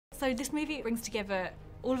So this movie brings together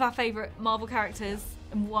all of our favourite Marvel characters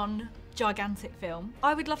in one gigantic film.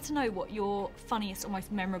 I would love to know what your funniest or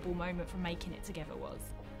most memorable moment from making it together was.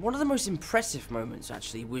 One of the most impressive moments,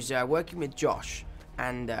 actually, was working with Josh,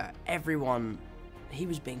 and everyone, he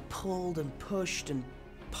was being pulled and pushed and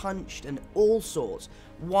punched and all sorts,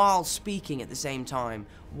 while speaking at the same time,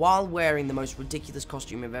 while wearing the most ridiculous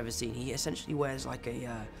costume I've ever seen. He essentially wears like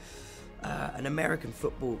an American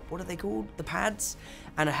football, what are they called? The pads?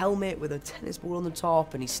 And a helmet with a tennis ball on the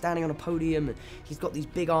top, and he's standing on a podium, and he's got these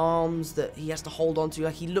big arms that he has to hold on to.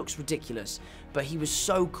 Like, he looks ridiculous, but he was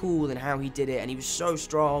so cool in how he did it, and he was so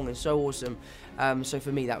strong and so awesome. So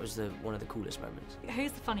for me, that was one of the coolest moments.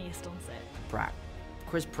 Who's the funniest on set? Pratt.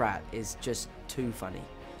 Chris Pratt is just too funny.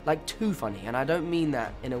 Like, too funny, and I don't mean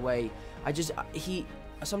that in a way,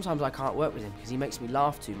 sometimes I can't work with him because he makes me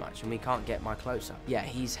laugh too much and we can't get my close-up. Yeah,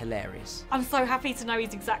 he's hilarious. I'm so happy to know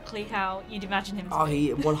he's exactly how you'd imagine him to be. Oh, he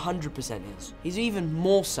 100% is. He's even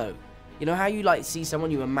more so. You know how you like see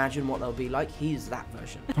someone, you imagine what they'll be like? He's that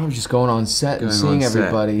version. Probably just going on set and seeing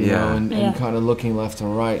everybody, you know, and kind of looking left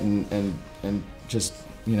and right and just,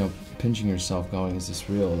 you know, pinching yourself going, is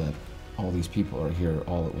this real that all these people are here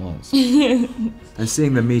all at once? And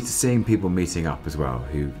seeing people meeting up as well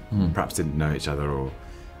who perhaps didn't know each other, or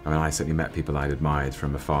I mean, I certainly met people I'd admired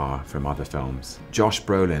from afar from other films. Josh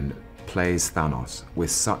Brolin plays Thanos with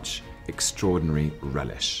such extraordinary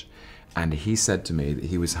relish, and he said to me that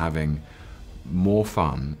he was having more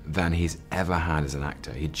fun than he's ever had as an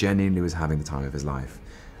actor. He genuinely was having the time of his life,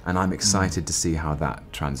 and I'm excited to see how that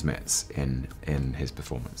transmits in his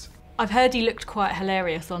performance. I've heard he looked quite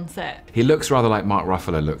hilarious on set. He looks rather like Mark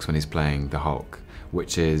Ruffalo looks when he's playing the Hulk,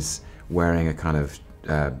 which is wearing a kind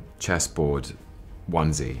of chessboard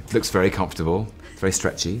onesie. Looks very comfortable, it's very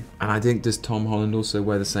stretchy. And I think, does Tom Holland also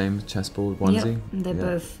wear the same chessboard onesie? Yep, they're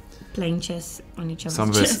both playing chess on each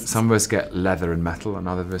other's chest. Some of us get leather and metal, and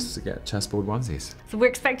other of us get chessboard onesies. So we're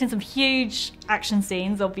expecting some huge action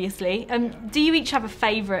scenes, obviously. Do you each have a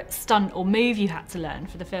favourite stunt or move you had to learn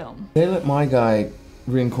for the film? They let my guy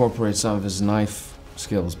reincorporate some of his knife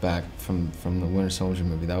skills back from the Winter Soldier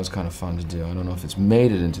movie. That was kind of fun to do. I don't know if it's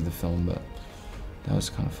made it into the film, but that was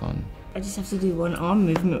kind of fun. I just have to do one arm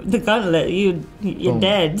movement. The gauntlet, you're Boom.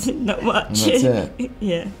 dead. Not much. And that's it.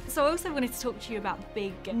 Yeah. So I also wanted to talk to you about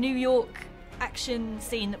the big New York action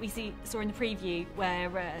scene that we saw in the preview,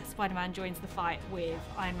 where Spider-Man joins the fight with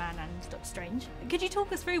Iron Man and Doctor Strange. Could you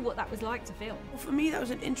talk us through what that was like to film? Well, for me, that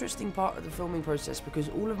was an interesting part of the filming process because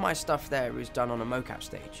all of my stuff there was done on a mocap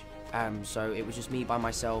stage. So it was just me by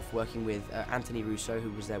myself working with Anthony Russo,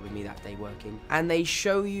 who was there with me that day working. And they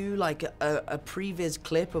show you like a previs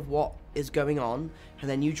clip of what is going on, and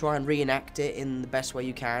then you try and reenact it in the best way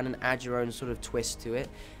you can and add your own sort of twist to it.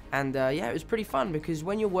 And yeah, it was pretty fun because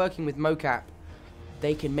when you're working with mocap,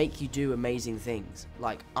 they can make you do amazing things.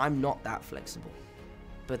 Like, I'm not that flexible,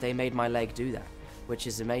 but they made my leg do that, which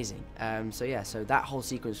is amazing. So yeah, so that whole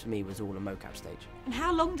sequence for me was all a mocap stage. And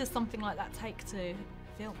how long does something like that take to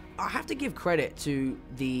film? I have to give credit to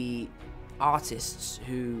the artists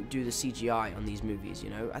who do the CGI on these movies, you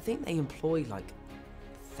know. I think they employ like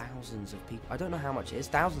thousands of people. I don't know how much it is.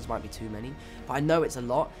 Thousands might be too many, but I know it's a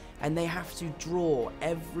lot. And they have to draw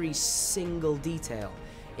every single detail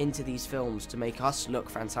into these films to make us look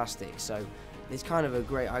fantastic. So it's kind of a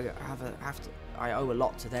great, I owe a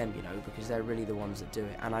lot to them, you know, because they're really the ones that do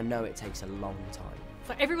it. And I know it takes a long time.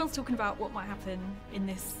 So everyone's talking about what might happen in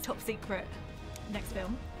this top secret next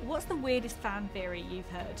film. What's the weirdest fan theory you've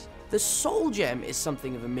heard? The Soul Gem is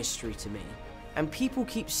something of a mystery to me. And people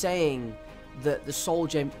keep saying that the Soul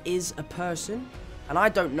Gem is a person, and I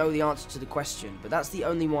don't know the answer to the question, but that's the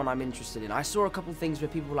only one I'm interested in. I saw a couple things where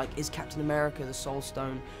people were like, is Captain America the Soul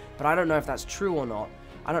Stone? But I don't know if that's true or not.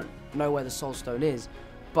 I don't know where the Soul Stone is,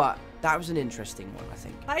 but that was an interesting one, I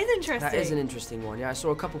think. That is interesting. That is an interesting one, yeah. I saw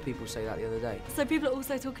a couple people say that the other day. So people are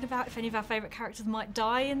also talking about if any of our favourite characters might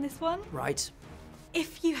die in this one. Right.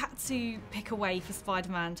 If you had to pick a way for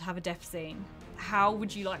Spider-Man to have a death scene, how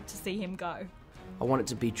would you like to see him go? I want it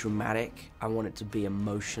to be dramatic. I want it to be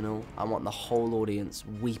emotional. I want the whole audience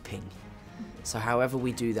weeping. So however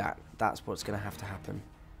we do that, that's what's going to have to happen.